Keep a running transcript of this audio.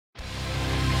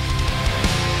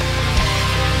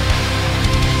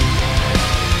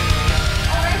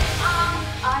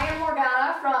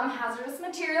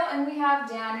and we have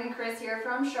Dan and Chris here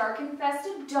from Shark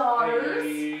Infested Daughters.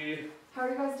 Hey. How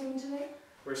are you guys doing today?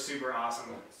 We're super awesome.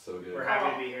 So good. We're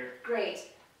happy to be here. Great.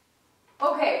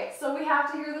 Okay, so we have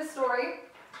to hear this story.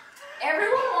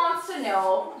 Everyone wants to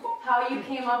know how you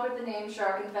came up with the name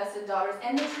Shark Infested Daughters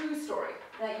and the true story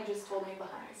that you just told me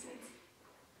behind the scenes.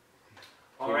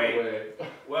 All right.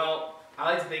 Well,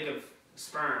 I like to think of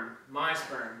sperm, my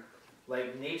sperm,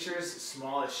 like nature's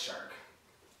smallest shark.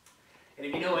 And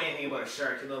if you know anything about a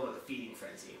shark, you know about the feeding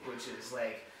frenzy, which is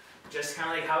like just kind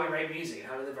of like how we write music and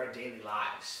how we live our daily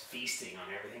lives, feasting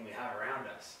on everything we have around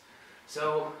us.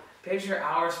 So picture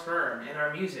our sperm and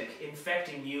our music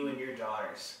infecting you and your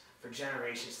daughters for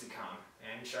generations to come.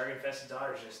 And Shark Infested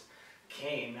Daughters just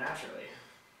came naturally.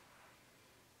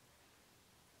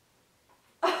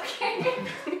 Okay.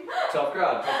 Tough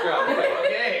crowd.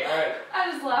 Okay. All right.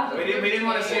 I just laughed. We didn't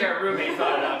want to say our roommate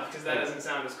thought it up because that doesn't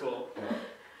sound as cool.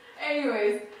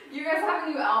 Anyways, you guys have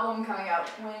a new album coming out.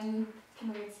 When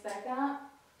can we expect that?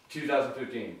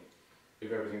 2015,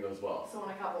 if everything goes well. So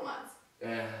in a couple months.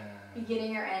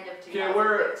 Beginning or end of Okay,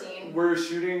 2015. we're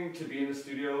shooting to be in the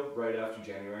studio right after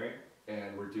January,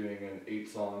 and we're doing an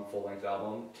 8-song full-length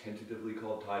album, tentatively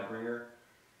called Tidebringer,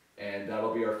 and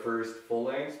that'll be our first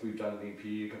full-length. We've done an EP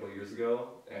a couple of years ago,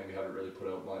 and we haven't really put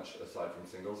out much aside from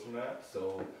singles from that.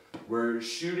 So we're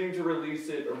shooting to release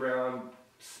it around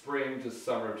spring to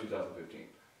summer of 2015,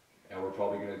 and we're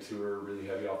probably going to tour really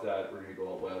heavy off that. We're going to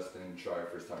go out west and try our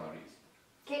first time out east.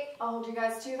 Okay, I'll hold you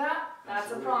guys to that.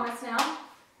 That's Absolutely. a promise now.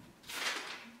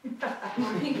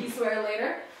 Pinky swear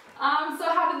later. So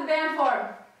how did the band form?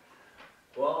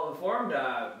 Well, it formed,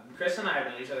 Chris and I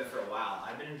have known each other for a while.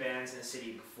 I've been in bands in the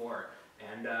city before,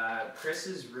 and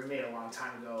Chris's roommate a long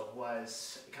time ago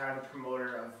was kind of a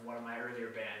promoter of one of my earlier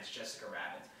bands, Jessica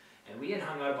Rabbit. And we had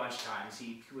hung out a bunch of times.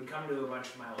 He would come to a bunch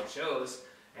of my old shows,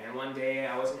 and one day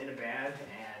I wasn't in a band,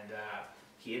 and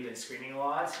he had been screaming a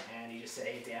lot, and he just said,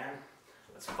 "Hey Dan,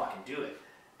 let's fucking do it."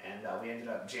 And we ended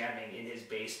up jamming in his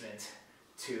basement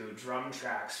to drum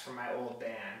tracks from my old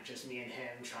band, just me and him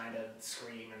trying to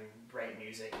scream and write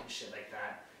music and shit like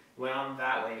that. Went on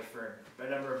that way for a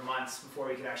number of months before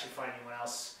we could actually find anyone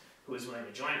else who was willing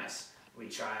to join us. We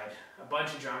tried a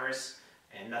bunch of drummers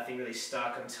and nothing really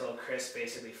stuck until Chris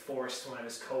basically forced one of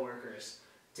his coworkers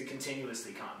to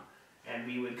continuously come. And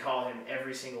we would call him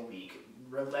every single week,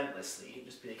 relentlessly. He'd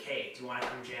just be like, "Hey, do you want to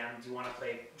come jam? Do you want to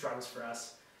play drums for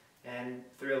us?" And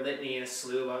through a litany and a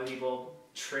slew of other people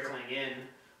trickling in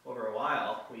over a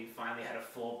while, we finally had a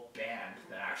full band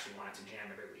that actually wanted to jam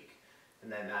every week.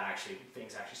 And then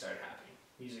things actually started happening.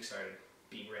 Music started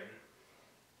being written.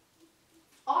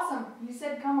 Awesome. You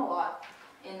said come a lot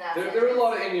in that There are a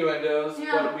lot of innuendos,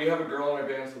 Yeah. but we have a girl in our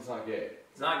band, so it's not gay.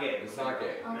 It's not gay. It's not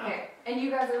gay. Okay. And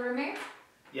you guys are roommates?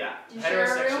 Yeah. Do you share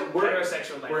a room?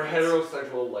 Heterosexual. We're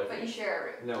heterosexual life. But you share a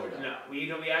room? No, we don't.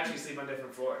 No, we actually sleep on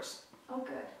different floors. Oh,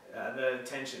 good. The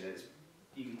tension is,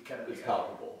 you can kind of. It's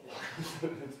palpable.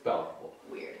 It's palpable.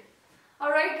 Weird.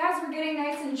 Alright guys, we're getting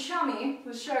nice and chummy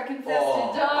with Shark Infested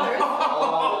Oh. Daughters.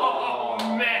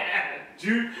 Oh man!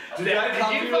 Dude, did Did that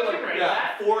come to you you fucking like, write yeah,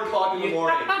 that? 4 o'clock in the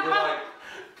morning? You're like,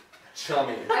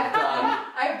 chummy, done.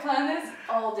 I've planned this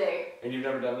all day. And you've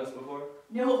never done this before?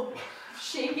 No.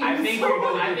 Shaking I think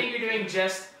so I think you're doing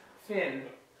just Finn.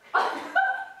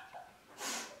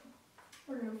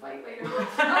 We're gonna fight later.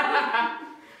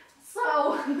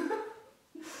 So,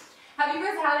 have you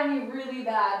guys had any really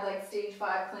bad, like, stage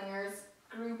 5 clingers,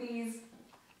 groupies,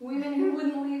 women who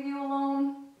wouldn't leave you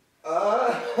alone?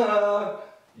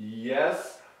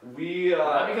 Yes. We,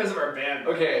 Not because of our band.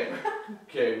 okay,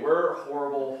 we're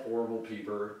horrible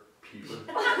people.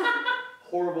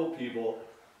 Horrible people.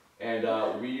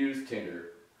 And we use Tinder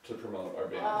to promote our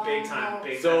band. Big time,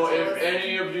 big time. So if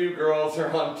any of you girls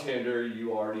are on Tinder,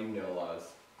 you already know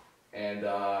us. And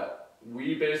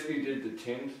we basically did the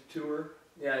Tind tour.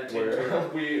 Yeah, the Where Tinder.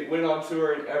 we went on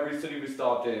tour in every city we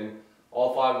stopped in.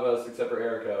 All 5 of us, except for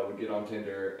Erica, would get on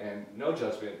Tinder, and no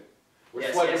judgment. We're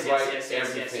swiping right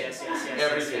everything.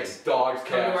 Everything. Yes. Dogs,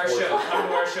 Come to our cats, show. horses. Come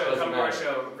to our show. Doesn't Come to our matter.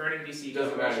 show. Vernon, BC.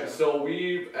 Doesn't come to our matter. show. So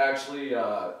we've actually,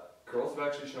 girls have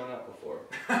actually shown up before.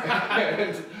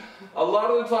 And a lot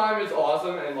of the time it's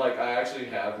awesome, and like I actually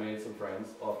have made some friends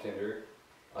off Tinder,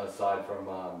 aside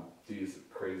from these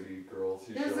crazy girls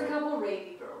who There's show a up. couple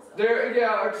rapey girls out There,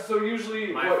 yeah. So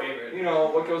usually, My favorite.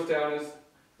 what goes down is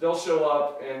they'll show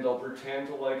up and they'll pretend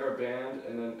to like our band,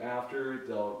 and then after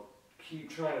they'll keep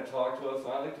trying to talk to us.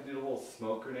 I like to do the whole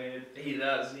smoke grenade. He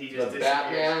does. He The just disappears.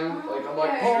 Batman, like I'm like,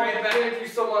 Okay. oh, Right back. thank you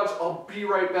so much. I'll be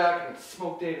right back. And it's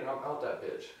smoke grenade, and I'm out that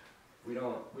bitch. We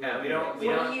don't. Yeah, we don't-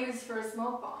 What do you use for a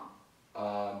smoke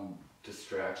bomb?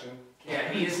 Distraction. Yeah,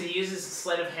 he uses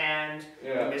sleight of hand,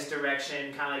 Yeah.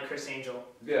 misdirection, kind of like Chris Angel.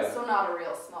 Yeah. So not a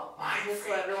real smoke bomb, just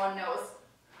so everyone knows.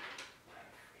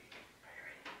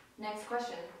 Next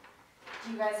question.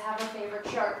 Do you guys have a favorite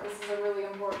shark? This is a really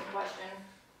important question.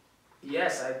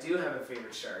 Yes, I do have a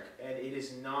favorite shark, and it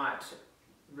is not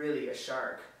really a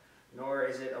shark, nor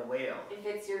is it a whale. If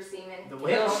it's your semen, The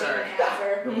whale don't shark. even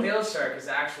answer. The whale shark is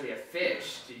actually a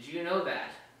fish. Did you know that?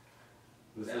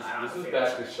 This No, I don't is have a back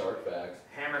favorite to shark facts.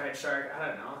 Hammerhead shark? I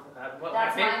don't know.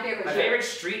 That's my favorite My shark. favorite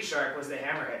street shark was the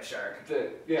hammerhead shark.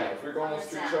 Yeah, if we're going with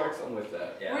street Understand. sharks, I'm with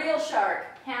that. Yeah. Real shark,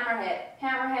 hammerhead.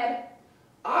 Hammerhead,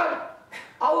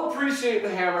 I'll appreciate the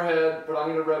hammerhead, but I'm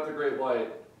gonna rep the great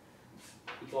white.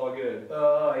 It's all good.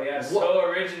 Oh yeah, so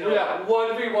original. Yeah,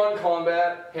 1v1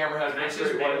 combat, hammerhead Can I versus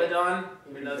choose great white. Megalodon,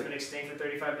 even though it's been extinct for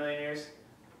 35 million years?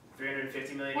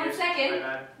 350 million One years? second. My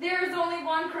bad. there is only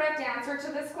one correct answer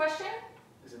to this question.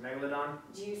 Is it Megalodon?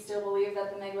 Do you still believe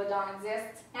that the megalodon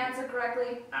exists? Answer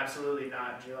correctly. Absolutely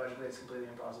not. Geologically, it's completely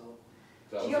impossible.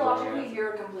 That was the wrong Geologically, answer.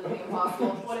 you're completely impossible.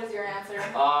 What is your answer?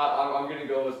 I'm gonna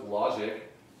go with logic.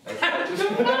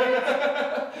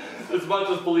 As much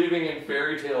as believing in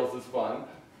fairy tales is fun.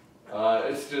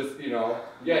 It's just, you know,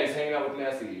 yeah, he's hanging out with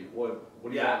Nessie. What do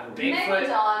you Yeah, want? big- Bigfoot-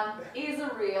 Megalodon is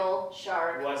a real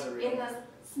shark Was a real. in the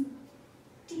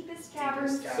deepest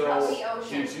caverns Deepest of So, the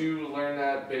ocean. did you learn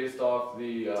that based off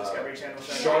the Discovery Channel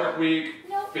shark. Shark Week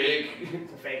Nope. fake?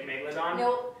 The fake Megalodon?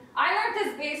 Nope. I learned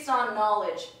this based on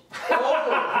knowledge.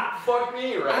 Oh, fuck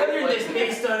me, right? I learned Like- this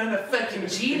based on I'm a fucking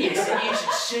genius and you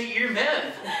should shut your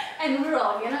mouth. And we're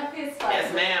all gonna fist fight.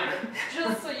 Yes, ma'am.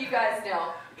 Just so you guys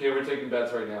know. Okay, we're taking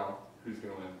bets right now. Who's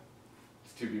gonna win?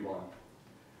 It's 2v1.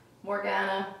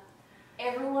 Morgana.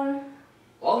 Everyone,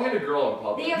 I'll hit a girl in they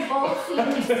public. have both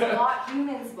seen me swat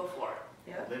humans before.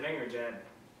 Living or dead?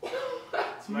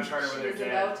 It's much harder when they're She's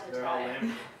dead. about to They're all die.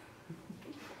 limp.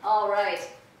 Alright.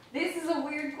 This is a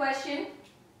weird question.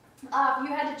 If you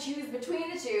had to choose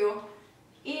between the two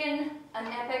in an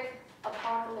epic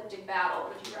apocalyptic battle,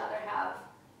 would you rather have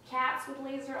cats with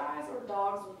laser eyes or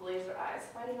dogs with laser eyes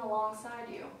fighting alongside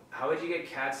you? How would you get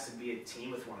cats to be a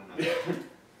team with one another?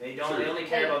 They don't. True. They only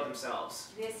care about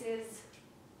themselves. This is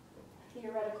a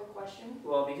theoretical question.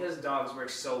 Well, because dogs work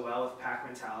so well with pack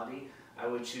mentality, I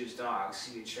would choose dogs.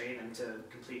 You would train them to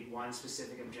complete one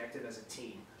specific objective as a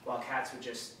team, while cats would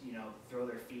just, you know, throw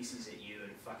their feces at you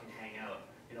and fucking hang out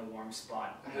in a warm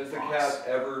spot. in a Has the box. cat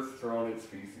ever thrown its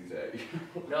feces at you?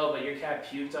 No, but your cat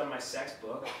puked on my sex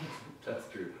book. That's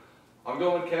true. I'm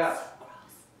going with cats.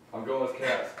 I'm going with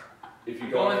cats. If you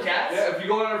You're go going on, with cats? Yeah, if you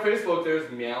go on our Facebook,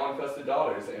 there's Meow Infested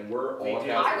Daughters, and we're We all do.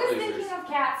 cats I was with thinking lasers. of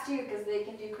cats too, because they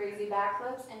can do crazy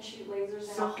backflips and shoot lasers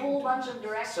in So a whole bunch of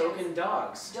directions. So can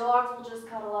dogs. Dogs will just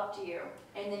cuddle up to you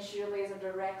and then shoot a laser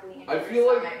directly into I your feel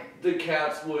stomach. like the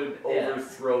cats would Yeah.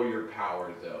 overthrow your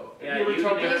power, though. Yeah, you ever you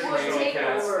tried could to never train take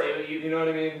cats? over. You know what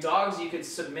I mean? Dogs you could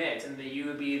submit, and you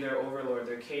would be their overlord,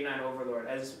 their canine overlord.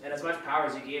 As much power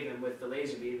as you gave them with the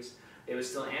laser beams, they would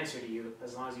still answer to you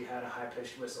as long as you had a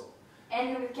high-pitched whistle.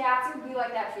 And with cats, it would be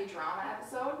like that Futurama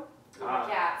episode where Ah.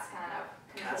 the cats kind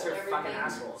of Cats control are everything. fucking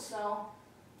assholes. So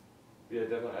Yeah,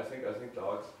 definitely. I think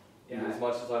dogs. Yeah. As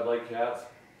much as I like cats,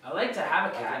 I like to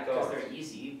have a I cat think because dogs. they're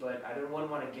easy, but I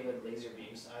wouldn't want to give it laser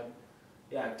beams.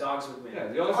 Yeah, dogs would win. yeah.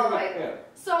 The only thing Alright. that, yeah.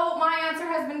 So my answer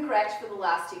has been correct for the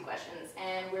last two questions,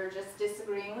 and we're just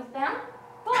disagreeing with them.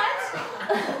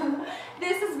 But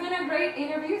this has been a great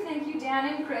interview. Thank you,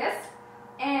 Dan and Chris.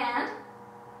 And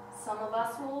some of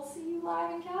us will see you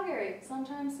live in Calgary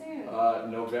sometime soon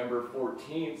November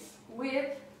 14th,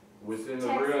 with within the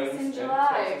Texas ruins in and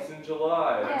July. Texas in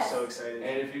July. Yes. I'm so excited.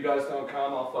 And if you guys don't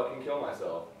come, I'll fucking kill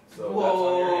myself. So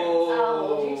I'll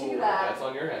hold you to that. that's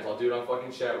on your hands. I'll do it on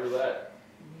fucking chat roulette.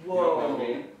 Whoa. You know what I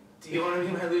mean? Do you want to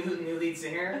be my new lead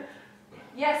singer?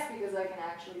 yes, because I can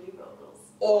actually do vocals.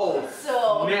 Oh,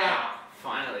 So now.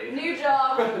 Finally. new job,